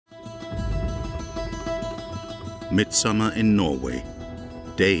Midsummer in Norway,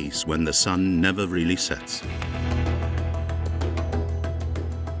 days when the sun never really sets.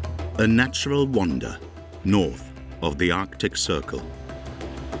 A natural wonder north of the Arctic Circle.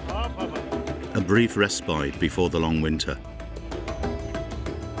 A brief respite before the long winter.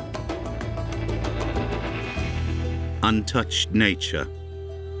 Untouched nature.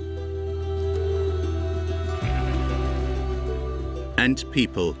 And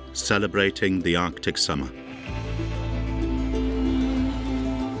people celebrating the Arctic summer.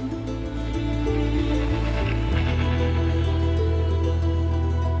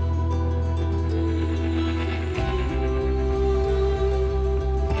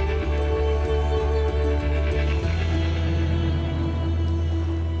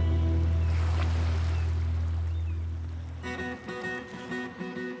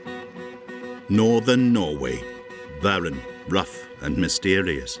 Northern Norway, barren, rough and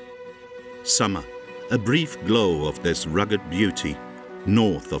mysterious. Summer, a brief glow of this rugged beauty,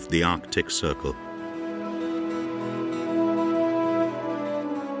 north of the Arctic Circle.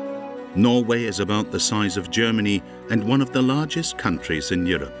 Norway is about the size of Germany and one of the largest countries in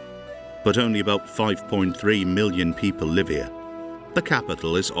Europe. But only about 5.3 million people live here. The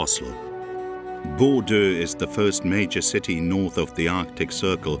capital is Oslo. Bordeaux is the first major city north of the Arctic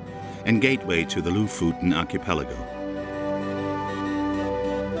Circle and gateway to the Lofoten archipelago.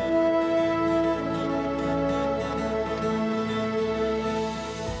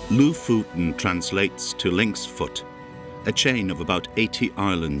 Lofoten translates to lynx foot, a chain of about 80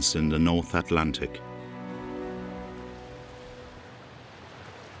 islands in the North Atlantic.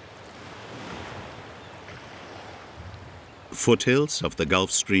 Foothills of the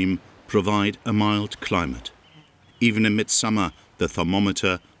Gulf Stream provide a mild climate. Even in midsummer, the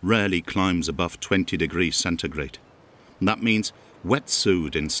thermometer rarely climbs above 20 degrees centigrade. That means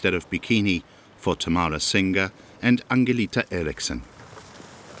wetsuit instead of bikini for Tamara Singer and Angelita Eriksson.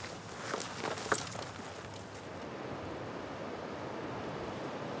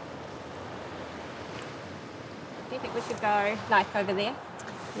 Do you think we should go like over there?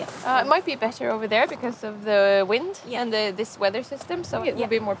 Yeah. It might be better over there because of the wind and this weather system, so it will Yeah.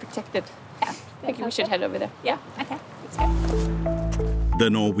 be more protected. Yeah. I think we should head over there. Yeah, okay, let's go. The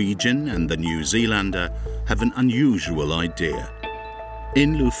Norwegian and the New Zealander have an unusual idea.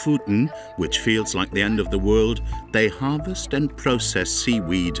 In Lofoten, which feels like the end of the world, they harvest and process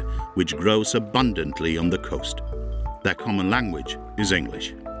seaweed, which grows abundantly on the coast. Their common language is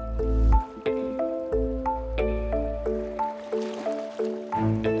English.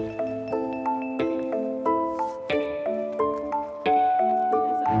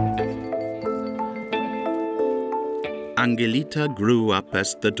 Angelita grew up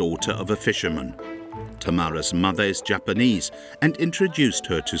as the daughter of a fisherman. Tamara's mother is Japanese and introduced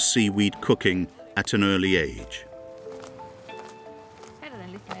her to seaweed cooking at an early age.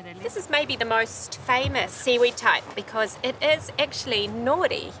 This is maybe the most famous seaweed type because it is actually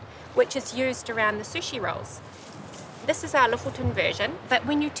nori, which is used around the sushi rolls. This is our Lofoten version, but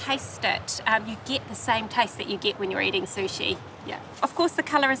when you taste it, you get the same taste that you get when you're eating sushi. Yeah. Of course, the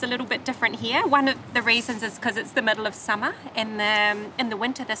colour is a little bit different here. One of the reasons is because it's the middle of summer, and in the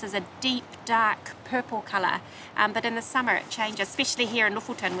winter this is a deep, dark purple colour, but in the summer it changes, especially here in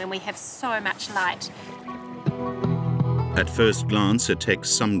Lofoten when we have so much light. At first glance, it takes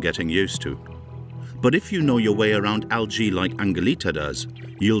some getting used to. But if you know your way around algae like Angelita does,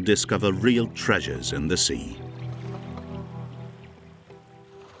 you'll discover real treasures in the sea.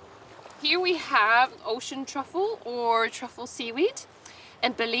 Here we have ocean truffle or truffle seaweed,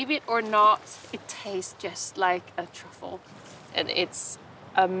 and believe it or not, it tastes just like a truffle, and it's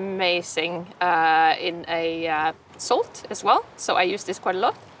amazing in a salt as well, so I use this quite a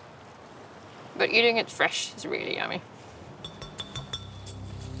lot, but eating it fresh is really yummy.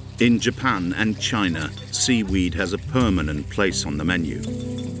 In Japan and China, seaweed has a permanent place on the menu.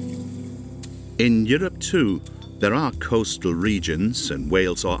 In Europe too, there are coastal regions, in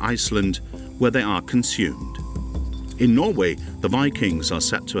Wales or Iceland, where they are consumed. In Norway, the Vikings are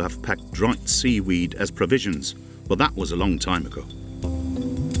said to have packed dried seaweed as provisions, but that was a long time ago.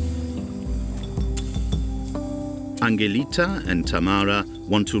 Angelita and Tamara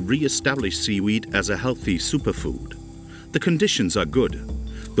want to re-establish seaweed as a healthy superfood. The conditions are good.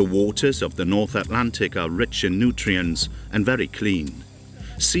 The waters of the North Atlantic are rich in nutrients and very clean.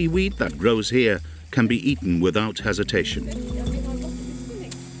 Seaweed that grows here can be eaten without hesitation.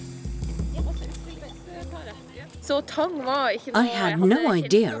 I had no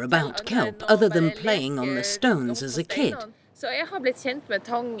idea about kelp other than playing on the stones as a kid. Så jeg har blitt kjent med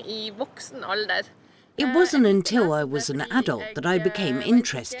tang I voksen alder. It wasn't until I was an adult that I became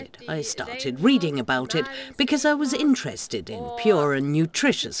interested. I started reading about it because I was interested in pure and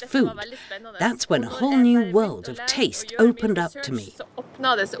nutritious food. That's when a whole new world of taste opened up to me.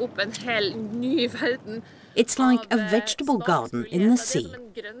 It's like a vegetable garden in the sea.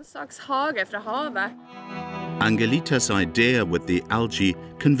 Angelita's idea with the algae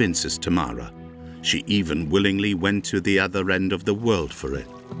convinces Tamara. She even willingly went to the other end of the world for it.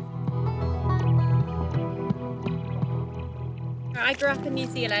 I grew up in New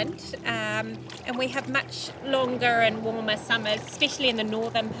Zealand, and we have much longer and warmer summers, especially in the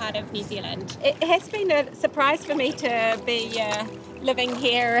northern part of New Zealand. It has been a surprise for me to be living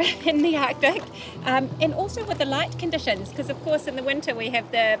here in the Arctic, and also with the light conditions, because of course in the winter we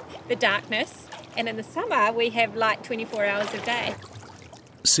have the darkness, and in the summer we have light 24 hours a day.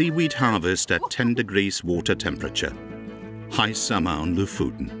 Seaweed harvest at 10 degrees water temperature. High summer on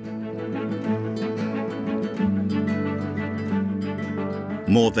Lofoten.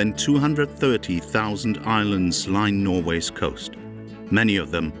 More than 230,000 islands line Norway's coast. Many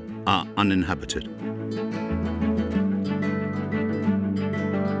of them are uninhabited.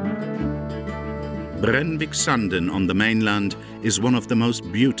 Brennviksanden on the mainland is one of the most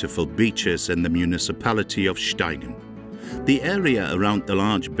beautiful beaches in the municipality of Steigen. The area around the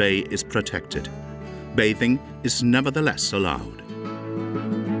large bay is protected. Bathing is nevertheless allowed.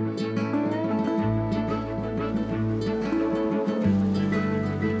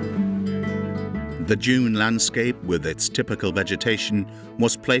 The dune landscape, with its typical vegetation,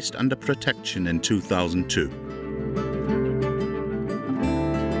 was placed under protection in 2002.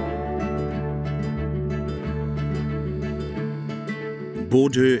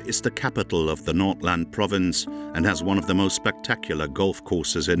 Bordeaux is the capital of the Nordland province and has one of the most spectacular golf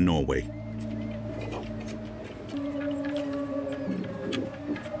courses in Norway.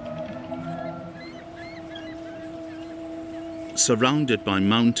 Surrounded by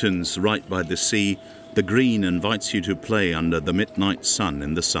mountains right by the sea, the green invites you to play under the midnight sun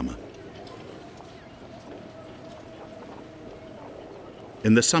in the summer.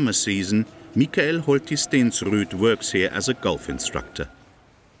 In the summer season, Mikael Holti-Stensrud works here as a golf instructor.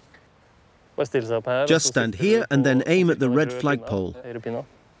 Just stand here and then aim at the red flagpole.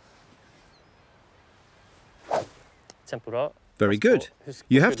 Very good.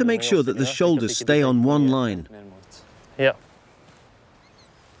 You have to make sure that the shoulders stay on one line. Yeah.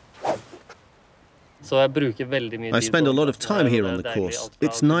 I spend a lot of time here on the course.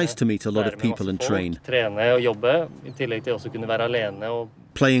 It's nice to meet a lot of people and train.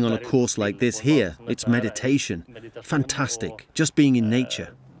 Playing on a course like this here, it's meditation. Fantastic, just being in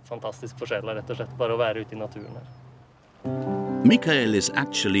nature. Mikael is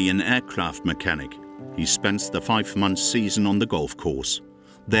actually an aircraft mechanic. He spends the 5-month season on the golf course.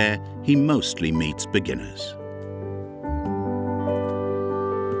 There, he mostly meets beginners.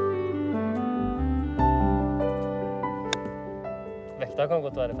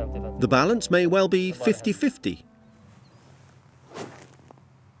 The balance may well be 50-50.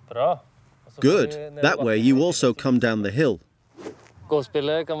 Good. That way you also come down the hill.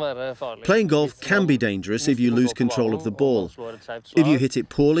 Playing golf can be dangerous if you lose control of the ball. If you hit it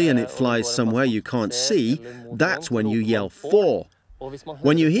poorly and it flies somewhere you can't see, that's when you yell 4.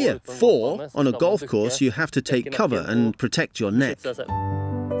 When you hear 4 on a golf course, you have to take cover and protect your neck.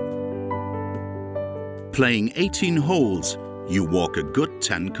 Playing 18 holes, you walk a good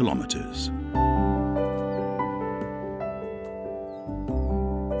 10 kilometers.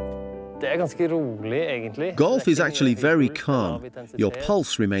 Golf is actually very calm. Your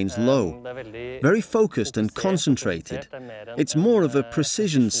pulse remains low. Very focused and concentrated. It's more of a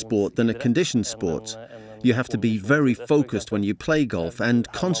precision sport than a conditioned sport. You have to be very focused when you play golf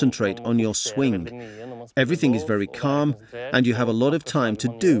and concentrate on your swing. Everything is very calm and you have a lot of time to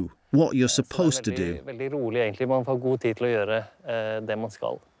do what you're supposed to do.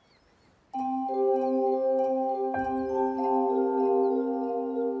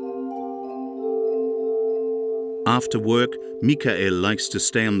 After work, Mikael likes to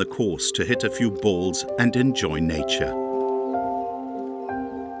stay on the course to hit a few balls and enjoy nature.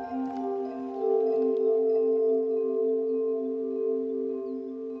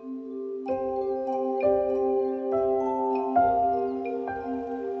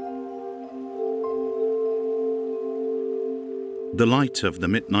 The light of the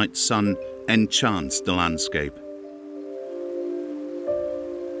midnight sun enchants the landscape.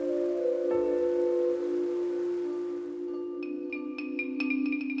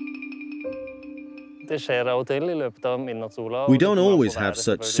 We don't always have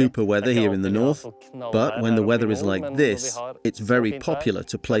such super weather here in the north, but when the weather is like this, it's very popular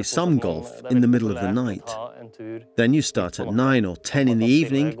to play some golf in the middle of the night. Then you start at 9 or 10 in the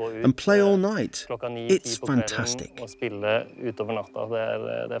evening and play all night. It's fantastic.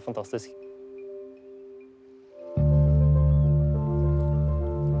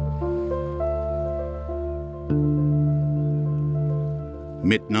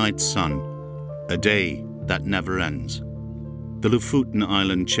 Midnight sun, a day that never ends. The Lofoten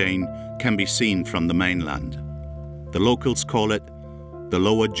island chain can be seen from the mainland. The locals call it the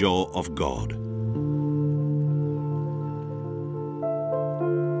lower jaw of God.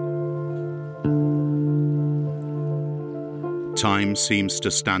 Time seems to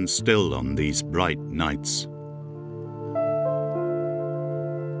stand still on these bright nights.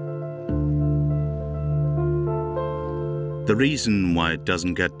 The reason why it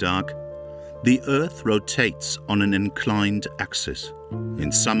doesn't get dark: the Earth rotates on an inclined axis.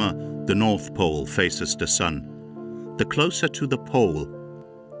 In summer, the North Pole faces the sun. The closer to the pole,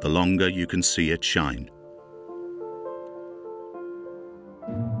 the longer you can see it shine.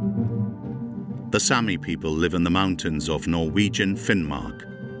 The Sami people live in the mountains of Norwegian Finnmark.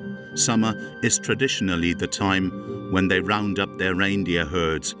 Summer is traditionally the time when they round up their reindeer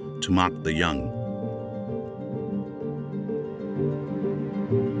herds to mark the young.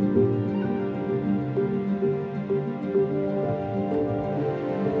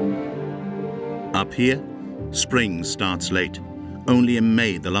 Up here, spring starts late. Only in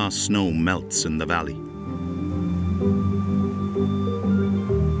May the last snow melts in the valley.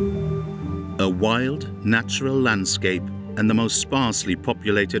 A wild, natural landscape and the most sparsely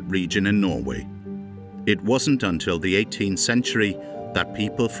populated region in Norway. It wasn't until the 18th century that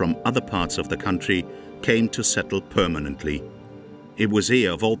people from other parts of the country came to settle permanently. It was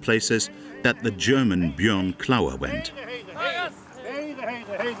here, of all places, that the German Björn Klauer went.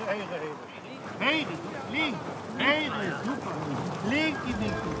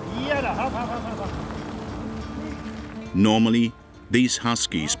 Normally, these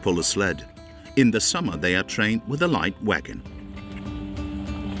huskies pull a sled. In the summer, they are trained with a light wagon.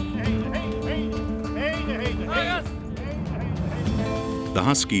 The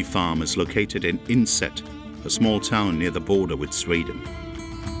husky farm is located in Inset, a small town near the border with Sweden.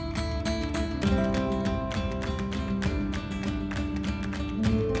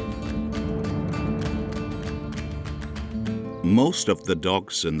 Most of the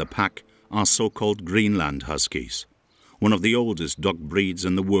dogs in the pack are so-called Greenland huskies, one of the oldest dog breeds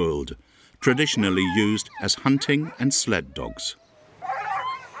in the world, traditionally used as hunting and sled dogs.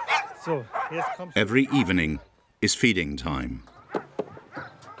 Every evening is feeding time.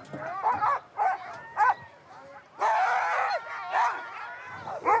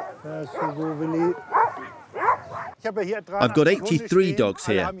 I've got 83 dogs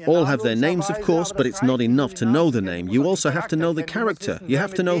here. All have their names, of course, but it's not enough to know the name. You also have to know the character. You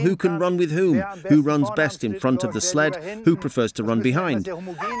have to know who can run with whom, who runs best in front of the sled, who prefers to run behind.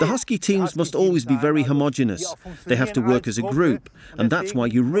 The husky teams must always be very homogeneous. They have to work as a group, and that's why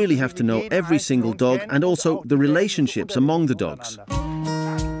you really have to know every single dog and also the relationships among the dogs.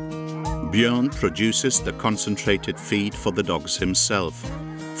 Björn produces the concentrated feed for the dogs himself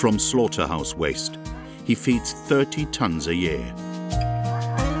from slaughterhouse waste. He feeds 30 tons a year.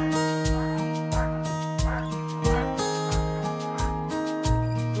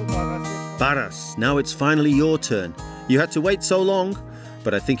 Baras, now it's finally your turn. You had to wait so long,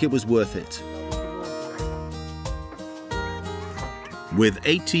 but I think it was worth it. With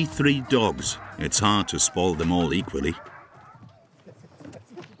 83 dogs, it's hard to spoil them all equally.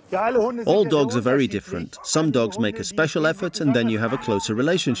 All dogs are very different. Some dogs make a special effort and then you have a closer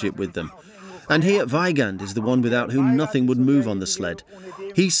relationship with them. And here Weigand is the one without whom nothing would move on the sled.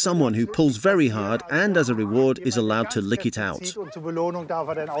 He's someone who pulls very hard and as a reward is allowed to lick it out.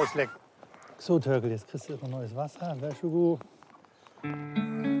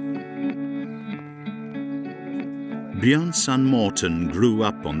 Björn's son Morten grew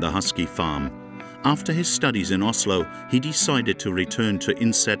up on the husky farm. After his studies in Oslo, he decided to return to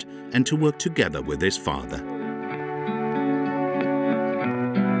Inset and to work together with his father.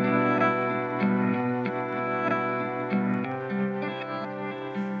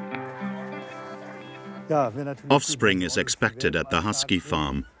 Offspring is expected at the husky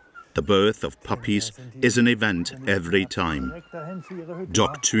farm. The birth of puppies is an event every time.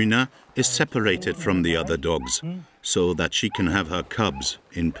 Dog Tuna is separated from the other dogs so that she can have her cubs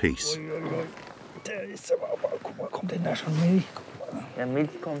in peace.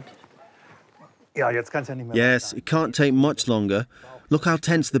 Yes, it can't take much longer, Look how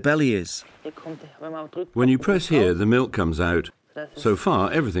tense the belly is. When you press here, the milk comes out. So far,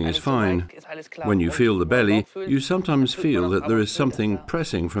 everything is fine. When you feel the belly, you sometimes feel that there is something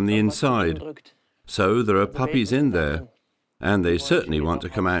pressing from the inside. So there are puppies in there, and they certainly want to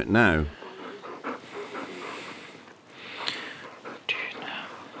come out now.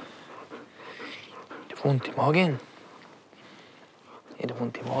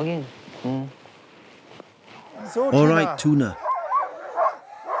 All right, Tuna.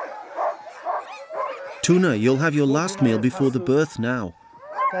 Tuna, you'll have your last meal before the birth now.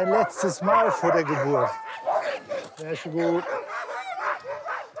 Dein letztes Mal vor der Geburt. Sehr gut.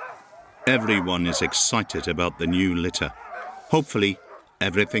 Everyone is excited about the new litter. Hopefully,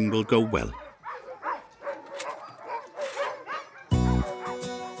 everything will go well.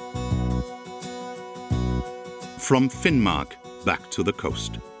 From Finnmark back to the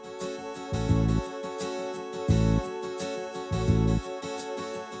coast.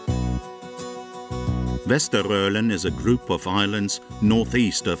 Vesterølen is a group of islands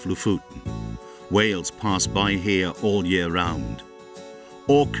northeast of Lofoten. Whales pass by here all year round.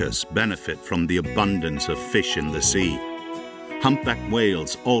 Orcas benefit from the abundance of fish in the sea. Humpback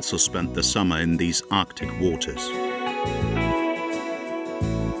whales also spent the summer in these Arctic waters.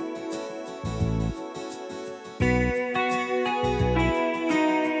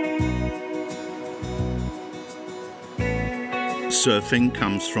 Surfing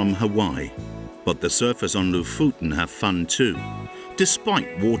comes from Hawaii, but the surfers on Lofoten have fun too,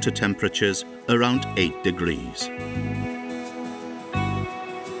 despite water temperatures around 8 degrees.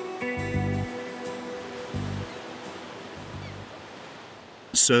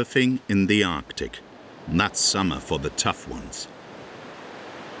 Surfing in the Arctic. That's summer for the tough ones.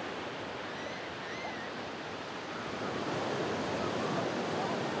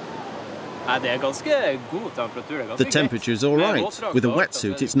 The temperature's all right. With a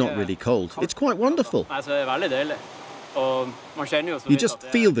wetsuit, it's not really cold. It's quite wonderful. You just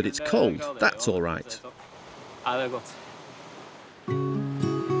feel that it's cold. That's all right.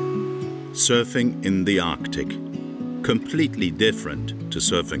 Surfing in the Arctic. Completely different to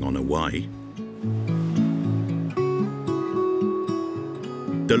surfing on Hawaii.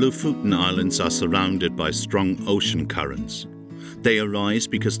 The Lofoten Islands are surrounded by strong ocean currents. They arise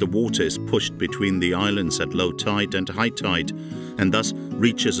because the water is pushed between the islands at low tide and high tide, and thus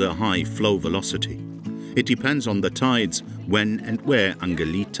reaches a high flow velocity. It depends on the tides when and where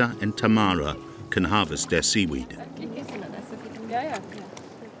Angelita and Tamara can harvest their seaweed.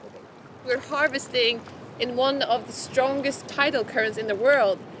 We're harvesting in one of the strongest tidal currents in the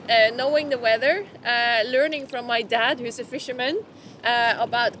world. Knowing the weather, learning from my dad, who's a fisherman,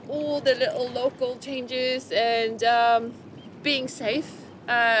 about all the little local changes, and being safe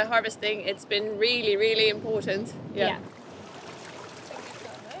harvesting, it's been really, really important. Yeah.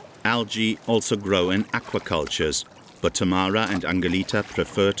 Algae also grow in aquacultures, but Tamara and Angelita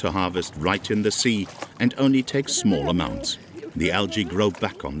prefer to harvest right in the sea and only take small amounts. The algae grow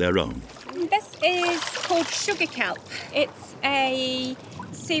back on their own. This is called sugar kelp. It's a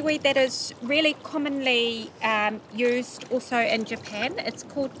seaweed that is really commonly used also in Japan. It's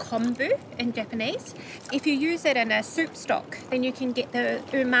called kombu in Japanese. If you use it in a soup stock, then you can get the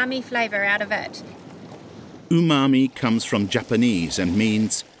umami flavour out of it. Umami comes from Japanese and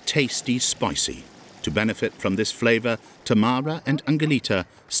means tasty, spicy. To benefit from this flavour, Tamara and Angelita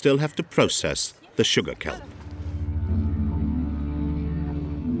still have to process the sugar kelp.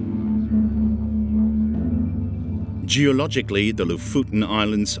 Geologically, the Lofoten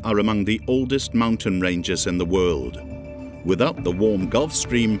Islands are among the oldest mountain ranges in the world. Without the warm Gulf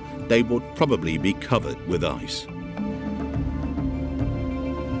Stream, they would probably be covered with ice.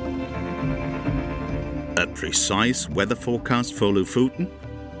 A precise weather forecast for Lofoten?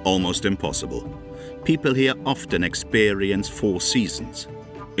 Almost impossible. People here often experience 4 seasons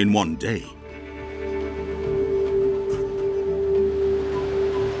in one day.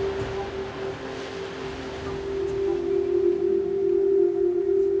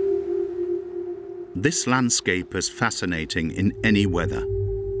 This landscape is fascinating in any weather.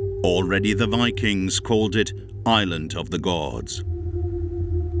 Already the Vikings called it Island of the Gods.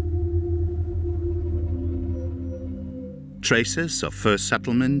 Traces of first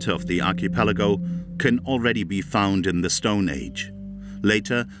settlement of the archipelago can already be found in the Stone Age.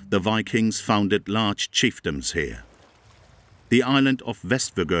 Later, the Vikings founded large chiefdoms here. The island of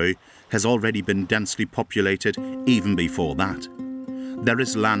Vestvågøy has already been densely populated even before that. There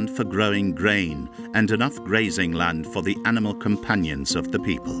is land for growing grain and enough grazing land for the animal companions of the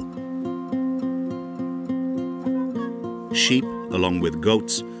people. Sheep, along with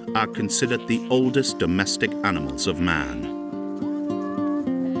goats, are considered the oldest domestic animals of man.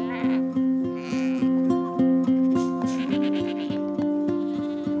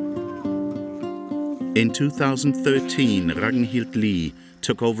 In 2013, Ragnhild Lie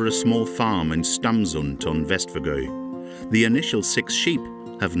took over a small farm in Stamsund on Vestvågøy. The initial 6 sheep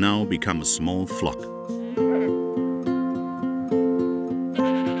have now become a small flock.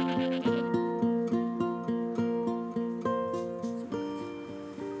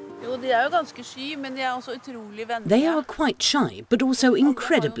 They are quite shy, but also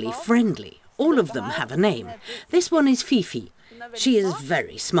incredibly friendly. All of them have a name. This one is Fifi. She is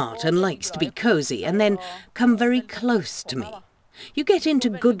very smart and likes to be cozy and then come very close to me. You get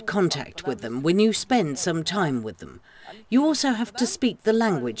into good contact with them when you spend some time with them. You also have to speak the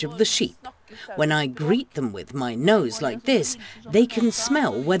language of the sheep. When I greet them with my nose like this, they can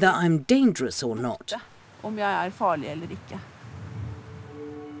smell whether I'm dangerous or not.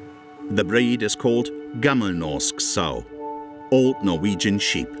 The breed is called Gammelnorsk sow, Old Norwegian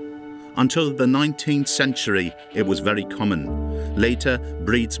sheep. Until the 19th century, it was very common. Later,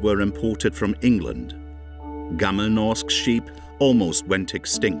 breeds were imported from England. Gammelnorsk sheep almost went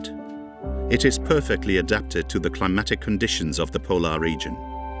extinct. It is perfectly adapted to the climatic conditions of the polar region.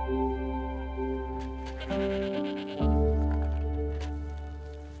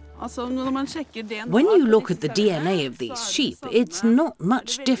 When you look at the DNA of these sheep, it's not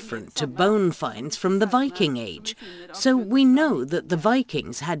much different to bone finds from the Viking Age. So we know that the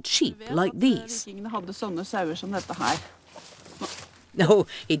Vikings had sheep like these. Oh,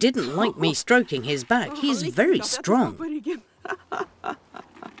 he didn't like me stroking his back. He's very strong.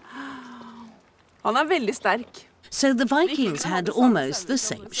 So the Vikings had almost the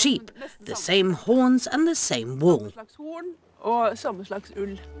same sheep, the same horns and the same wool.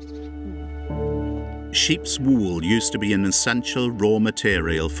 Sheep's wool used to be an essential raw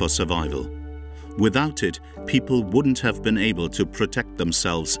material for survival. Without it, people wouldn't have been able to protect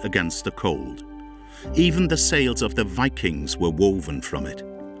themselves against the cold. Even the sails of the Vikings were woven from it.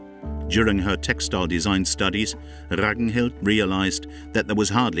 During her textile design studies, Ragnhild realized that there was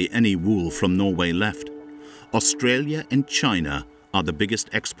hardly any wool from Norway left. Australia and China are the biggest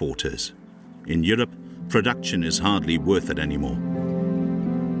exporters. In Europe, production is hardly worth it anymore.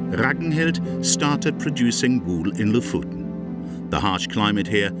 Ragnhild started producing wool in Lofoten. The harsh climate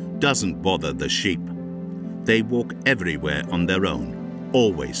here doesn't bother the sheep. They walk everywhere on their own,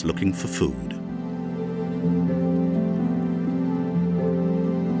 always looking for food.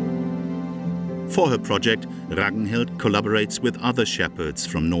 For her project, Ragnhild collaborates with other shepherds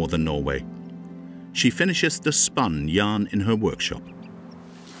from northern Norway. She finishes the spun yarn in her workshop.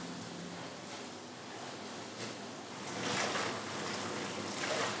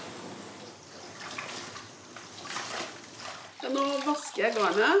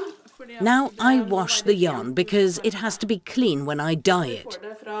 Now I wash the yarn because it has to be clean when I dye it.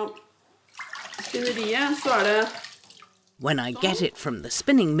 When I get it from the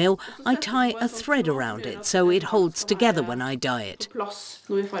spinning mill, I tie a thread around it so it holds together when I dye it.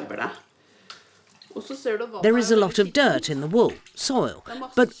 There is a lot of dirt in the wool, soil,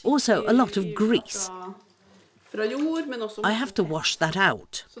 but also a lot of grease. I have to wash that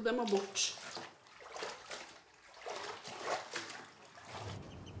out.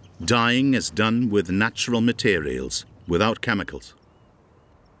 Dyeing is done with natural materials, without chemicals.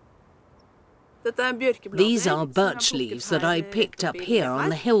 These are birch leaves that I picked up here on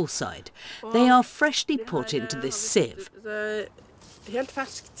the hillside. They are freshly put into this sieve.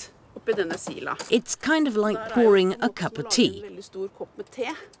 It's kind of like pouring a cup of tea.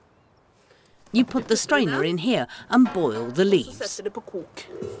 You put the strainer in here and boil the leaves.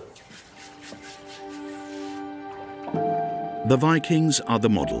 The Vikings are the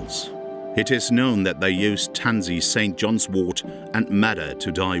models. It is known that they used tansy, St. John's wort and madder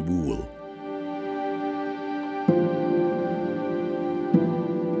to dye wool.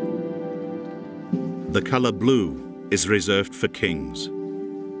 The color blue is reserved for kings,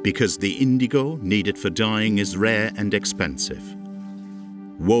 because the indigo needed for dyeing is rare and expensive.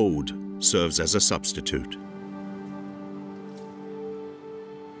 Woad serves as a substitute.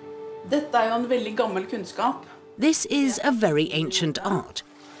 This is a very ancient art.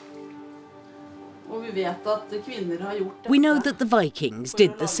 We know that the Vikings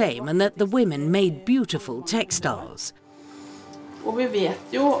did the same and that the women made beautiful textiles.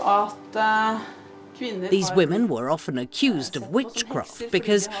 These women were often accused of witchcraft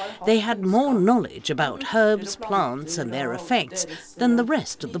because they had more knowledge about herbs, plants and their effects than the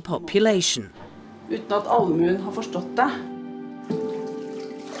rest of the population.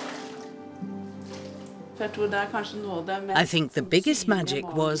 I think the biggest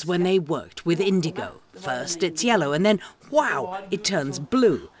magic was when they worked with indigo. First it's yellow and then, wow, it turns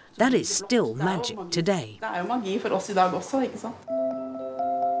blue. That is still magic today.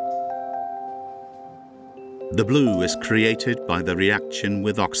 The blue is created by the reaction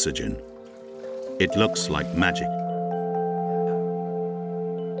with oxygen. It looks like magic.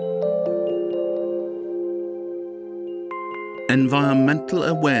 Environmental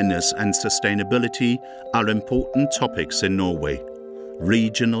awareness and sustainability are important topics in Norway.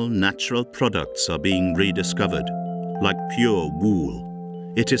 Regional natural products are being rediscovered, like pure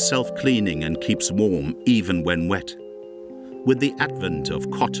wool. It is self-cleaning and keeps warm even when wet. With the advent of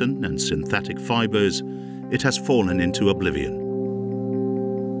cotton and synthetic fibers, it has fallen into oblivion.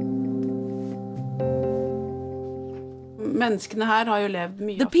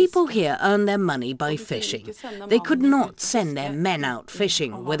 The people here earn their money by fishing. They could not send their men out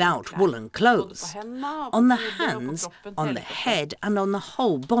fishing without woolen clothes. On the hands, on the head and on the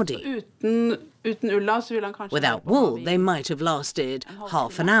whole body. Without wool, they might have lasted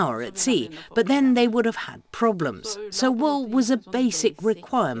half an hour at sea, but then they would have had problems. So wool was a basic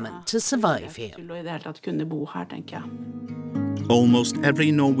requirement to survive here. Almost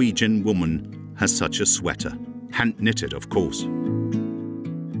every Norwegian woman has such a sweater. Hand-knitted, of course.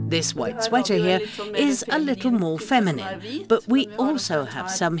 This white sweater here is a little more feminine, but we also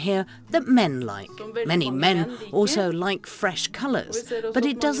have some here that men like. Many men also like fresh colours, but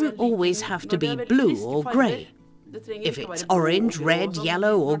it doesn't always have to be blue or grey. If it's orange, red,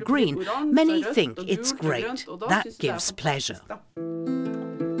 yellow or green, many think it's great. That gives pleasure.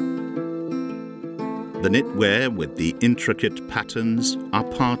 The knitwear with the intricate patterns are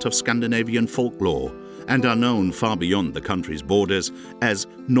part of Scandinavian folklore and are known far beyond the country's borders as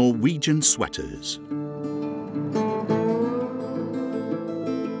Norwegian sweaters.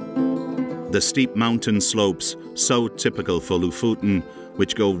 The steep mountain slopes, so typical for Lofoten,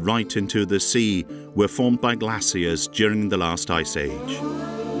 which go right into the sea, were formed by glaciers during the last ice age.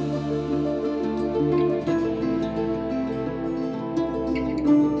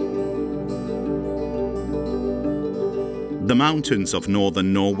 The mountains of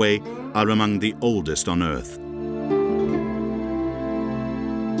northern Norway are among the oldest on Earth.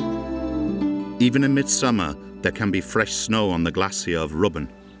 Even in midsummer, there can be fresh snow on the glacier of Rubben,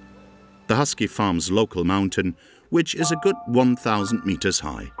 the Husky Farm's local mountain, which is a good 1,000 meters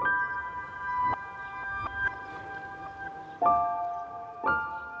high.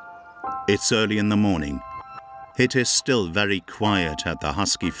 It's early in the morning. It is still very quiet at the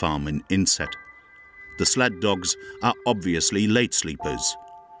Husky Farm in Inset. The sled dogs are obviously late sleepers.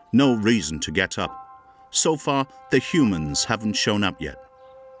 No reason to get up. So far, the humans haven't shown up yet.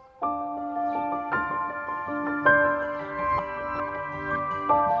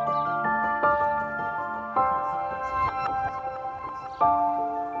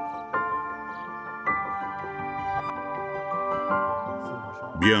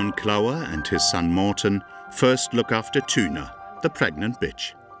 Bjørn Klauer and his son Morten first look after Tuna, the pregnant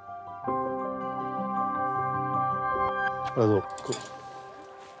bitch.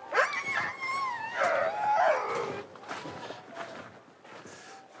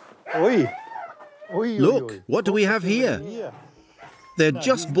 Look, what do we have here? They're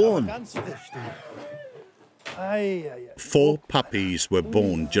just born. 4 puppies were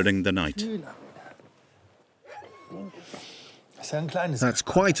born during the night. That's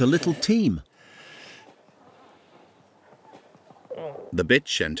quite a little team. The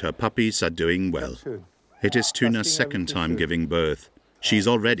bitch and her puppies are doing well. It is Tuna's second time giving birth. She's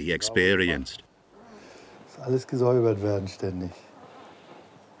already experienced.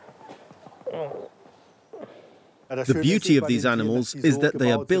 The beauty of these animals is that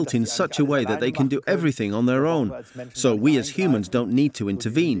they are built in such a way that they can do everything on their own. So we as humans don't need to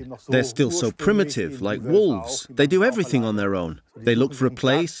intervene. They're still so primitive, like wolves. They do everything on their own. They look for a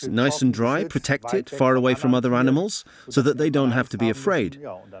place, nice and dry, protected, far away from other animals, so that they don't have to be afraid.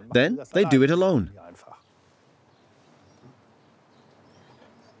 Then they do it alone.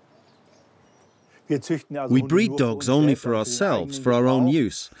 We breed dogs only for ourselves, for our own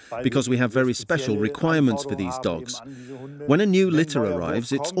use, because we have very special requirements for these dogs. When a new litter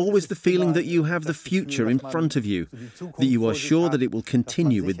arrives, it's always the feeling that you have the future in front of you, that you are sure that it will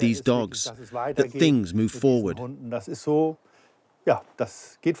continue with these dogs, that things move forward.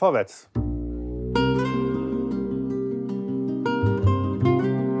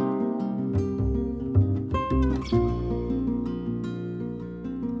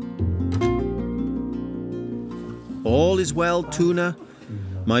 All is well, Tuna.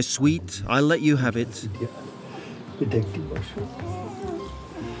 My sweet, I'll let you have it.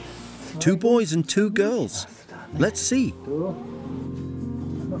 2 boys and 2 girls. Let's see.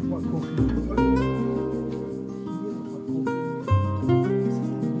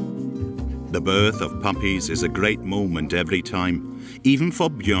 The birth of puppies is a great moment every time, even for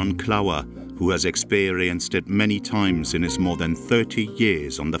Bjørn Klauer, who has experienced it many times in his more than 30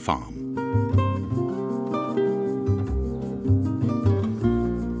 years on the farm.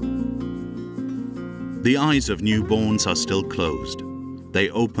 The eyes of newborns are still closed. They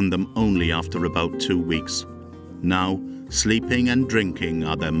open them only after about 2 weeks. Now, sleeping and drinking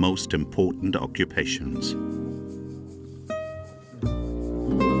are their most important occupations.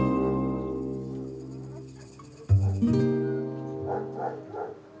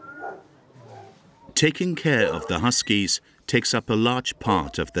 Taking care of the huskies takes up a large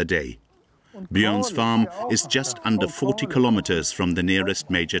part of the day. Björn's farm is just under 40 kilometers from the nearest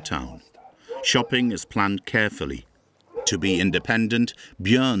major town. Shopping is planned carefully. To be independent,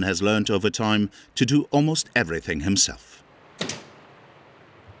 Björn has learned over time to do almost everything himself.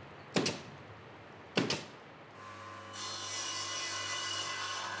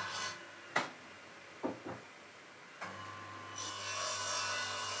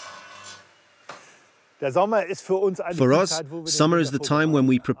 For us, summer is the time when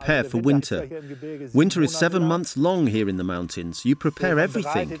we prepare for winter. Winter is 7 months long here in the mountains. You prepare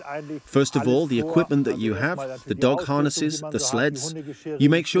everything. First of all, the equipment that you have, the dog harnesses, the sleds. You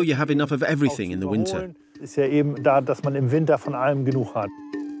make sure you have enough of everything in the winter.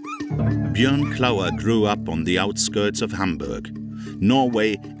 Björn Klauer grew up on the outskirts of Hamburg.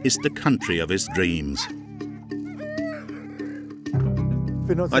 Norway is the country of his dreams.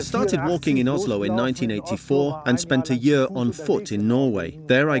 I started walking in Oslo in 1984 and spent a year on foot in Norway.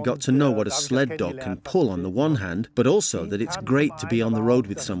 There I got to know what a sled dog can pull on the one hand, but also that it's great to be on the road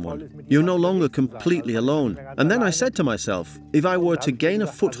with someone. You're no longer completely alone. And then I said to myself, if I were to gain a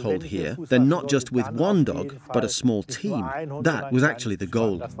foothold here, then not just with one dog, but a small team. That was actually the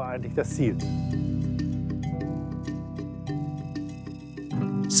goal.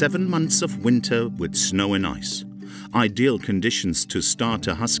 7 months of winter with snow and ice. Ideal conditions to start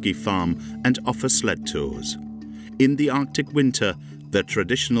a husky farm and offer sled tours. In the Arctic winter, the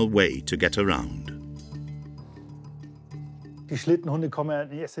traditional way to get around.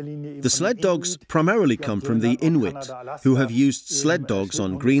 The sled dogs primarily come from the Inuit, who have used sled dogs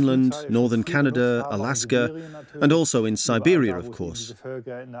on Greenland, northern Canada, Alaska, and also in Siberia, of course.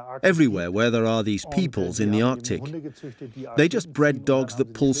 Everywhere where there are these peoples in the Arctic. They just bred dogs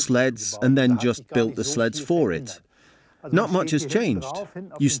that pull sleds and then just built the sleds for it. Not much has changed.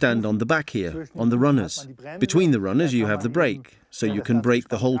 You stand on the back here, on the runners. Between the runners you have the brake, so you can brake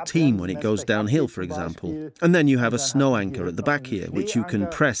the whole team when it goes downhill, for example. And then you have a snow anchor at the back here, which you can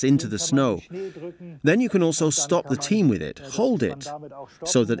press into the snow. Then you can also stop the team with it, hold it,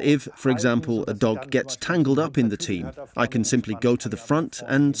 so that if, for example, a dog gets tangled up in the team, I can simply go to the front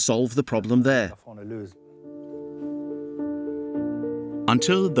and solve the problem there.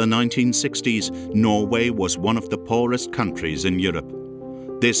 Until the 1960s, Norway was one of the poorest countries in Europe.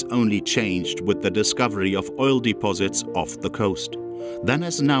 This only changed with the discovery of oil deposits off the coast. Then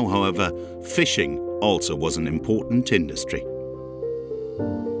as now, however, fishing also was an important industry.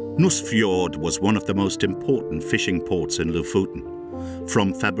 Nusfjord was one of the most important fishing ports in Lofoten.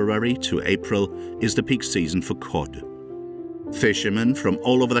 From February to April is the peak season for cod. Fishermen from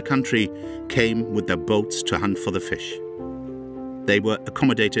all over the country came with their boats to hunt for the fish. They were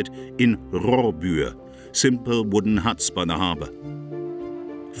accommodated in råbyer, simple wooden huts by the harbour.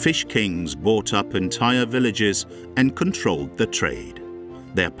 Fish kings bought up entire villages and controlled the trade.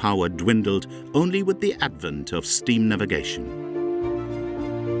 Their power dwindled only with the advent of steam navigation.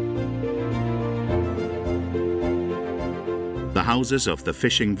 The houses of the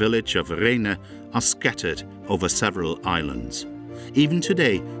fishing village of Rene are scattered over several islands. Even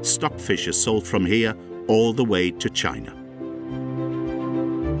today, stockfish is sold from here all the way to China.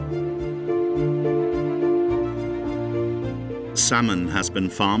 Salmon has been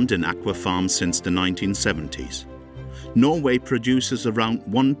farmed in aqua farms since the 1970s. Norway produces around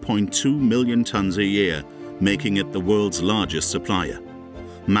 1.2 million tons a year, making it the world's largest supplier.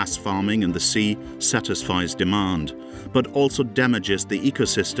 Mass farming in the sea satisfies demand, but also damages the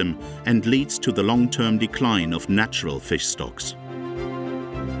ecosystem and leads to the long-term decline of natural fish stocks.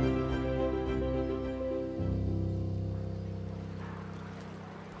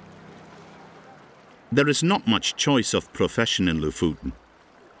 There is not much choice of profession in Lofoten.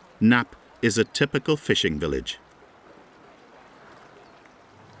 Nap is a typical fishing village.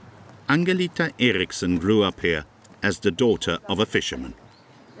 Angelita Eriksen grew up here as the daughter of a fisherman.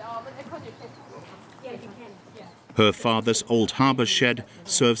 Her father's old harbour shed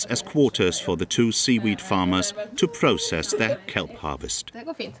serves as quarters for the 2 seaweed farmers to process their kelp harvest.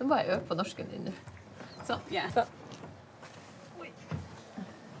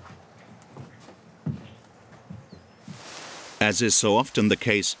 As is so often the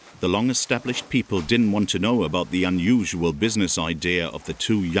case, the long-established people didn't want to know about the unusual business idea of the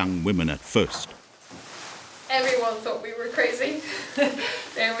two young women at first. Everyone thought we were crazy.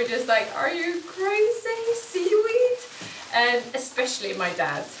 They were just like, are you crazy? Seaweed? And especially my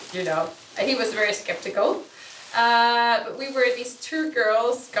dad, you know. He was very skeptical. But we were these two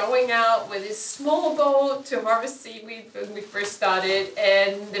girls going out with this small boat to harvest seaweed when we first started,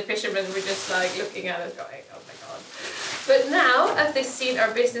 and the fishermen were just like looking at us going, oh my god. But now, as they've seen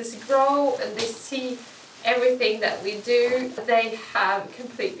our business grow and they see everything that we do, they have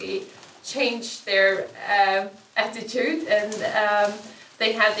completely changed their attitude, and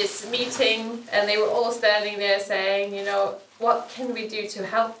they had this meeting and they were all standing there saying, you know, what can we do to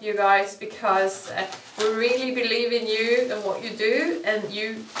help you guys, because we really believe in you and what you do, and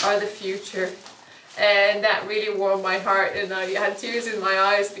you are the future. And that really warmed my heart, and I had tears in my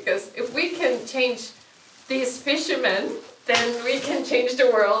eyes, because if we can change these fishermen, then we can change the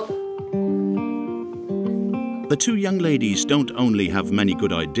world. The two young ladies don't only have many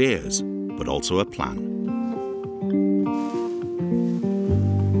good ideas, but also a plan.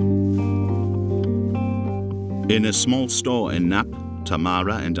 In a small store in Nap,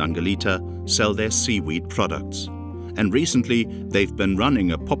 Tamara and Angelita sell their seaweed products. And recently, they've been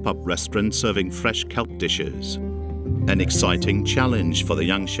running a pop-up restaurant serving fresh kelp dishes. An exciting challenge for the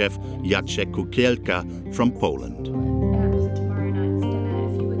young chef Jacek Kukielka from Poland.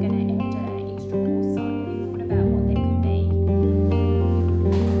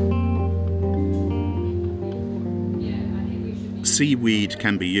 Seaweed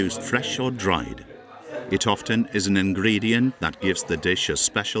can be used fresh or dried. It often is an ingredient that gives the dish a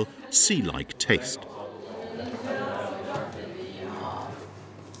special sea-like taste.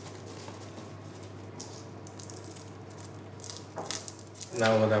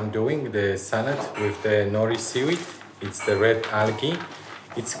 Now what I'm doing, the salad with the nori seaweed, it's the red algae.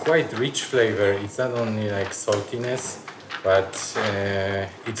 It's quite rich flavor. It's not only like saltiness, but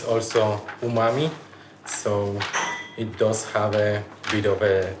it's also umami. So it does have a bit of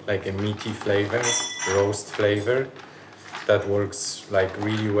a meaty flavor, roast flavor that works like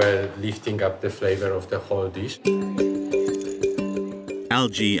really well, lifting up the flavor of the whole dish.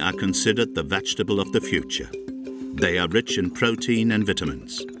 Algae are considered the vegetable of the future. They are rich in protein and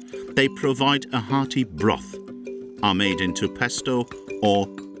vitamins. They provide a hearty broth, are made into pesto or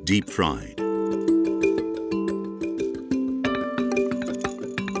deep fried.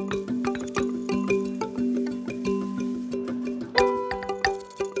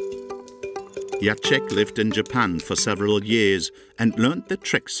 Jacek lived in Japan for several years and learned the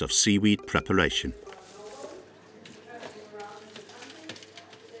tricks of seaweed preparation.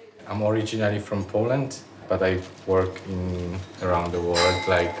 I'm originally from Poland, but I work around the world,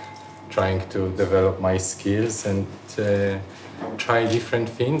 like trying to develop my skills and try different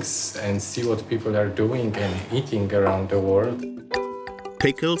things and see what people are doing and eating around the world.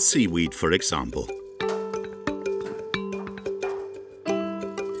 Pickled seaweed, for example.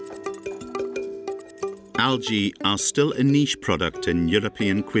 Algae are still a niche product in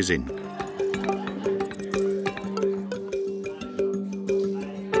European cuisine.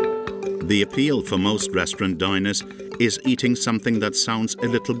 The appeal for most restaurant diners is eating something that sounds a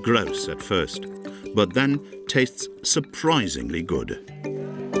little gross at first, but then tastes surprisingly good.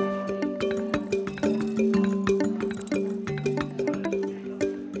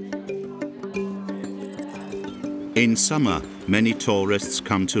 In summer, many tourists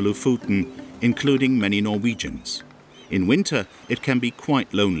come to Lofoten, including many Norwegians. In winter, it can be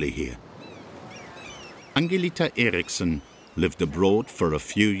quite lonely here. Angelita Eriksson lived abroad for a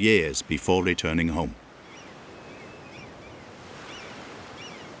few years before returning home.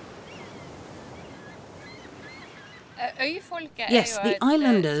 Yes, the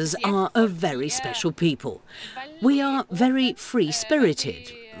islanders are a very special people. We are very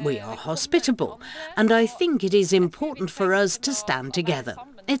free-spirited. We are hospitable, and I think it is important for us to stand together.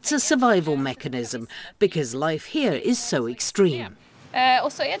 It's a survival mechanism, because life here is so extreme. And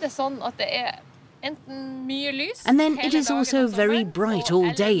then it is also very bright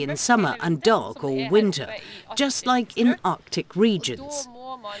all day in summer and dark all winter, just like in Arctic regions.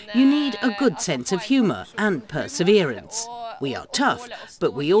 You need a good sense of humour and perseverance. We are tough,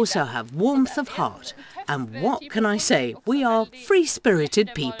 but we also have warmth of heart. And what can I say? We are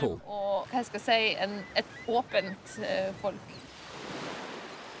free-spirited people.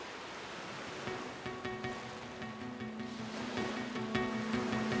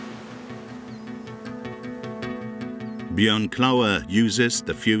 Björn Klauer uses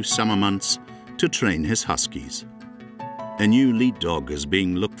the few summer months to train his huskies. A new lead dog is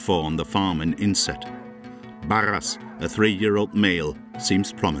being looked for on the farm in Inset. Barras, a 3-year-old male,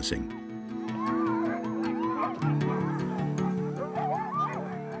 seems promising.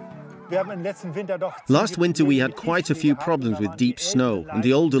 Last winter we had quite a few problems with deep snow, and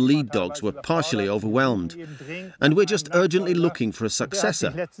the older lead dogs were partially overwhelmed. And we're just urgently looking for a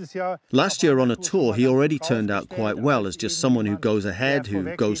successor. Last year on a tour he already turned out quite well as just someone who goes ahead,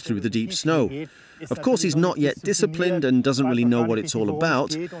 who goes through the deep snow. Of course he's not yet disciplined and doesn't really know what it's all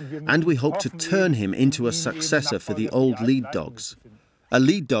about, and we hope to turn him into a successor for the old lead dogs. A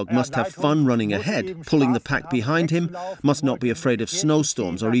lead dog must have fun running ahead, pulling the pack behind him, must not be afraid of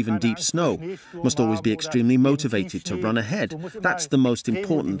snowstorms or even deep snow, must always be extremely motivated to run ahead. That's the most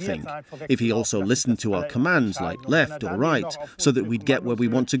important thing. If he also listened to our commands like left or right, so that we'd get where we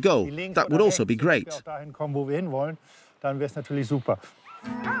want to go, that would also be great.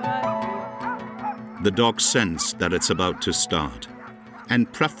 The dogs sense that it's about to start,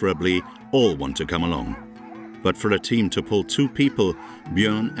 and preferably all want to come along. But for a team to pull 2 people,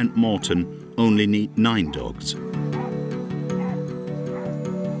 Björn and Morten only need 9 dogs.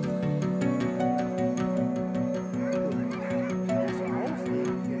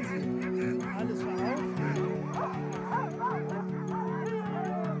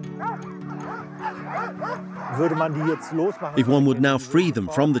 If one would now free them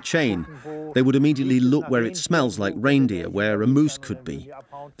from the chain, they would immediately look where it smells like reindeer, where a moose could be.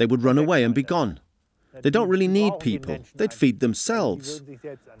 They would run away and be gone. They don't really need people. They'd feed themselves.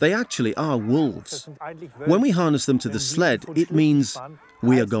 They actually are wolves. When we harness them to the sled, it means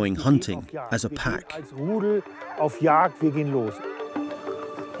we are going hunting as a pack.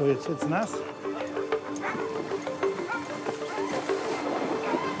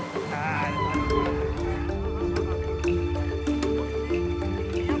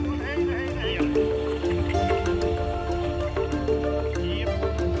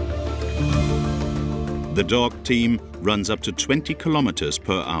 The dog team runs up to 20 kilometers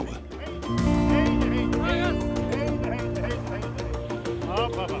per hour.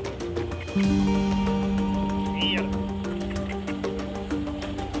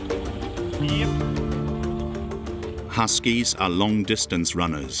 Huskies are long-distance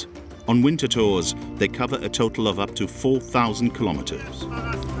runners. On winter tours, they cover a total of up to 4,000 kilometers.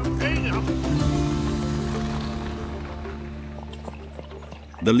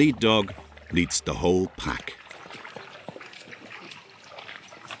 The lead dog leads the whole pack.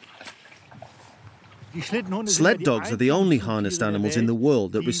 Sled dogs are the only harnessed animals in the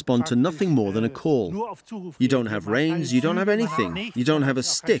world that respond to nothing more than a call. You don't have reins, you don't have anything. You don't have a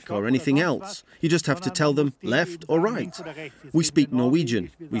stick or anything else. You just have to tell them left or right. We speak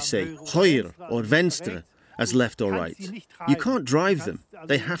Norwegian. We say høyre or venstre as left or right. You can't drive them.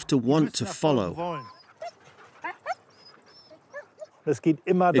 They have to want to follow.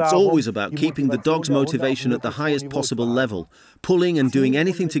 It's always about keeping the dog's motivation at the highest possible level. Pulling and doing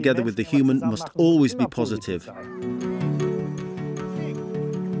anything together with the human must always be positive.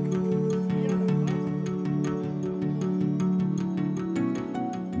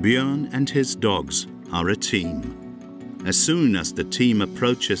 Björn and his dogs are a team. As soon as the team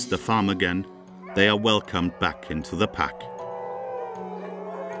approaches the farm again, they are welcomed back into the pack.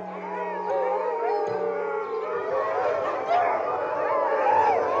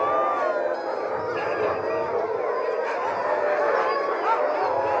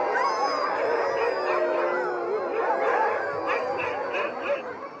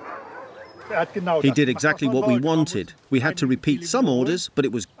 He did exactly what we wanted. We had to repeat some orders, but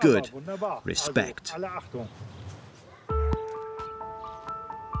it was good. Respect.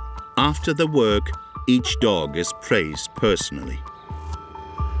 After the work, each dog is praised personally.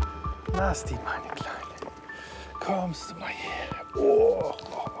 Nasti, meine Kleine. Kommst du mal her. Oh,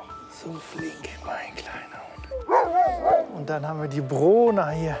 so flink, mein kleiner Hund. Und dann haben wir die Brona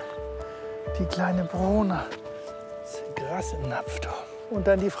hier. Die kleine Brona. Das ist Gras im Napf da. Und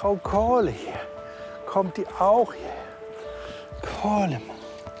dann die Frau Kohle hier. Kommt die auch hier? Kohle,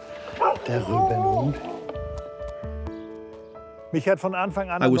 der Rübenhund.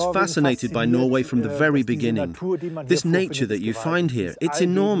 I was fascinated by Norway from the very beginning. This nature that you find here, it's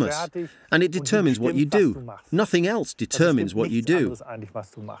enormous, and it determines what you do. Nothing else determines what you do.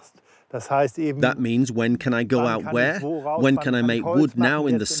 That means when can I go out where? When can I make wood now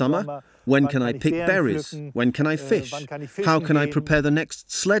in the summer? When can I pick berries? When can I fish? How can I prepare the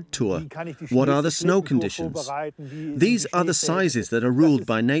next sled tour? What are the snow conditions? These are the sizes that are ruled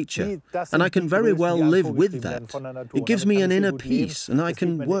by nature, and I can very well live with that. It gives me an inner peace, and I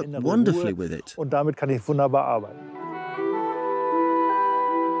can work wonderfully with it.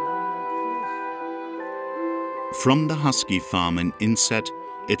 From the husky farm in Inset,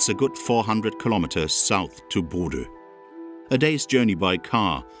 It's a good 400 kilometers south to Bodø. A day's journey by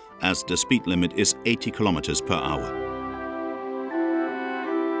car, as the speed limit is 80 kilometers per hour.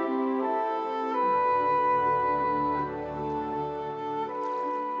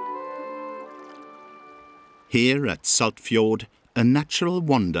 Here at Saltfjord, a natural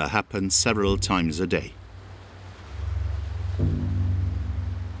wonder happens several times a day.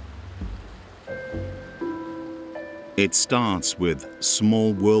 It starts with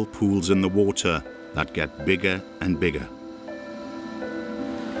small whirlpools in the water that get bigger and bigger.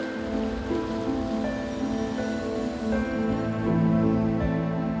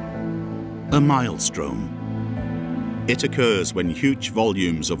 A maelstrom. It occurs when huge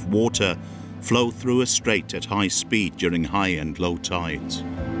volumes of water flow through a strait at high speed during high and low tides.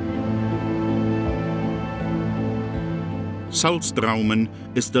 Saltstraumen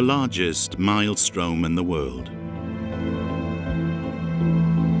is the largest maelstrom in the world.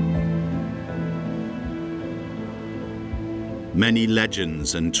 Many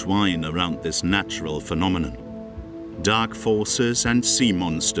legends entwine around this natural phenomenon. Dark forces and sea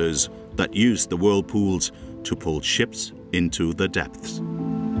monsters that use the whirlpools to pull ships into the depths.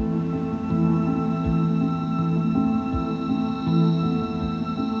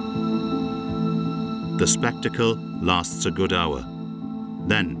 The spectacle lasts a good hour.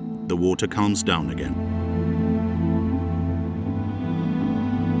 Then the water calms down again.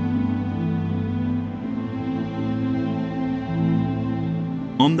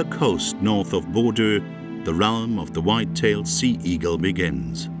 On the coast north of Bodø, the realm of the white-tailed sea eagle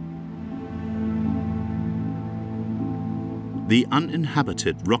begins. The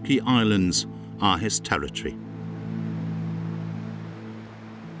uninhabited rocky islands are his territory.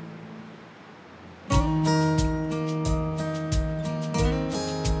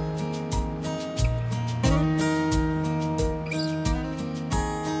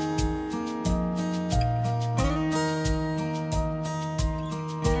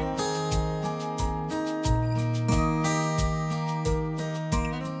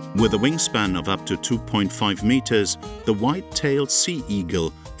 With a wingspan of up to 2.5 meters, the white-tailed sea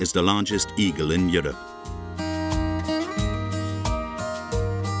eagle is the largest eagle in Europe.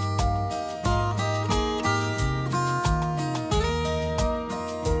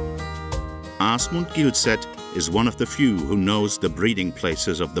 Asmund Gilset is one of the few who knows the breeding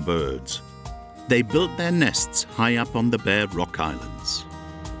places of the birds. They build their nests high up on the bare rock islands.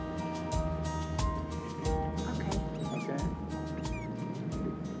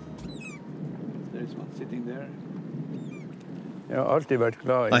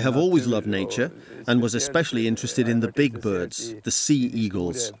 I have always loved nature and was especially interested in the big birds, the sea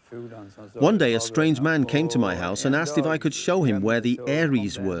eagles. One day a strange man came to my house and asked if I could show him where the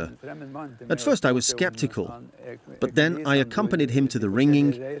eyries were. At first I was skeptical, but then I accompanied him to the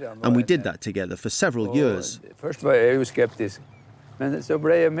ringing and we did that together for several years.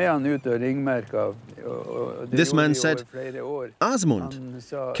 This man said, "Asmund,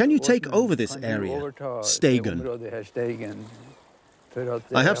 can you take over this area, Steigen?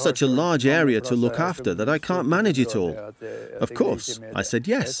 I have such a large area to look after that I can't manage it all." Of course, I said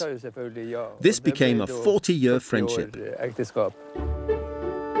yes. This became a 40-year friendship.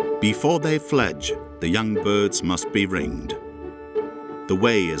 Before they fledge, the young birds must be ringed. The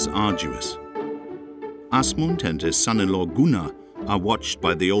way is arduous. Asmund and his son-in-law Gunnar are watched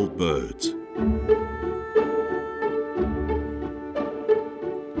by the old birds.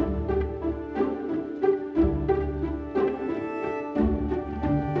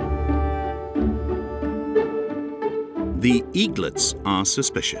 The eaglets are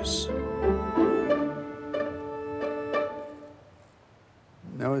suspicious.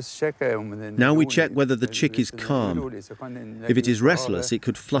 Now we check whether the chick is calm. If it is restless, it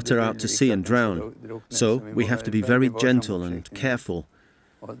could flutter out to sea and drown. So we have to be very gentle and careful.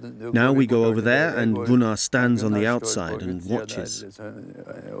 Now we go over there and Gunnar stands on the outside and watches.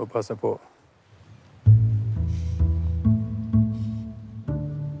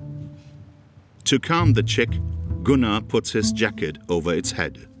 To calm the chick, Gunnar puts his jacket over its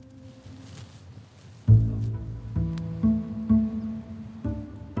head.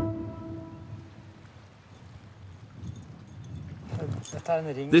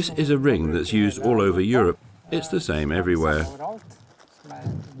 This is a ring that's used all over Europe. It's the same everywhere.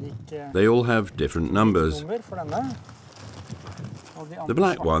 They all have different numbers. The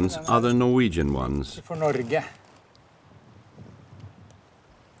black ones are the Norwegian ones.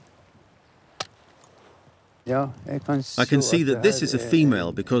 I can see that this is a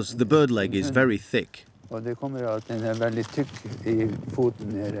female because the bird leg is very thick.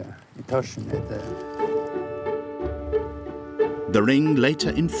 The ring later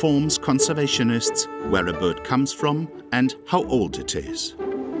informs conservationists where a bird comes from and how old it is.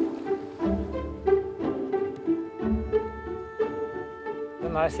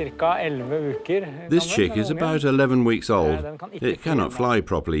 This chick is about 11 weeks old. It cannot fly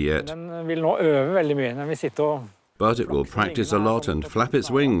properly yet, but it will practice a lot and flap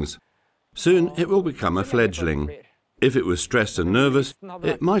its wings. Soon it will become a fledgling. If it was stressed and nervous,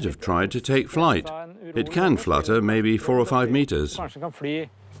 it might have tried to take flight. It can flutter maybe 4 or 5 meters.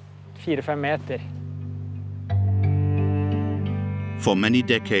 For many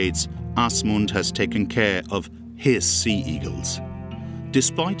decades, Asmund has taken care of his sea eagles.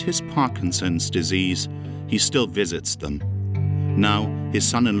 Despite his Parkinson's disease, he still visits them. Now, his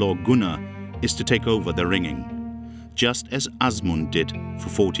son-in-law Gunnar is to take over the ringing, just as Asmund did for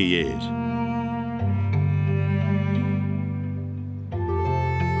 40 years.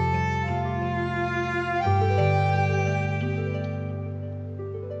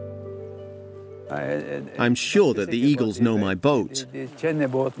 I'm sure that the eagles know my boat.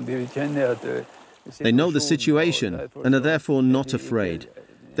 They know the situation and are therefore not afraid.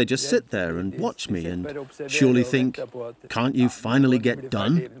 They just sit there and watch me and surely think, can't you finally get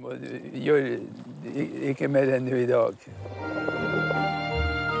done?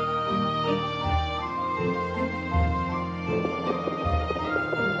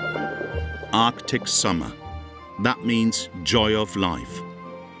 Arctic summer. That means joy of life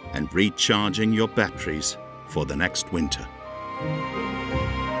and recharging your batteries for the next winter.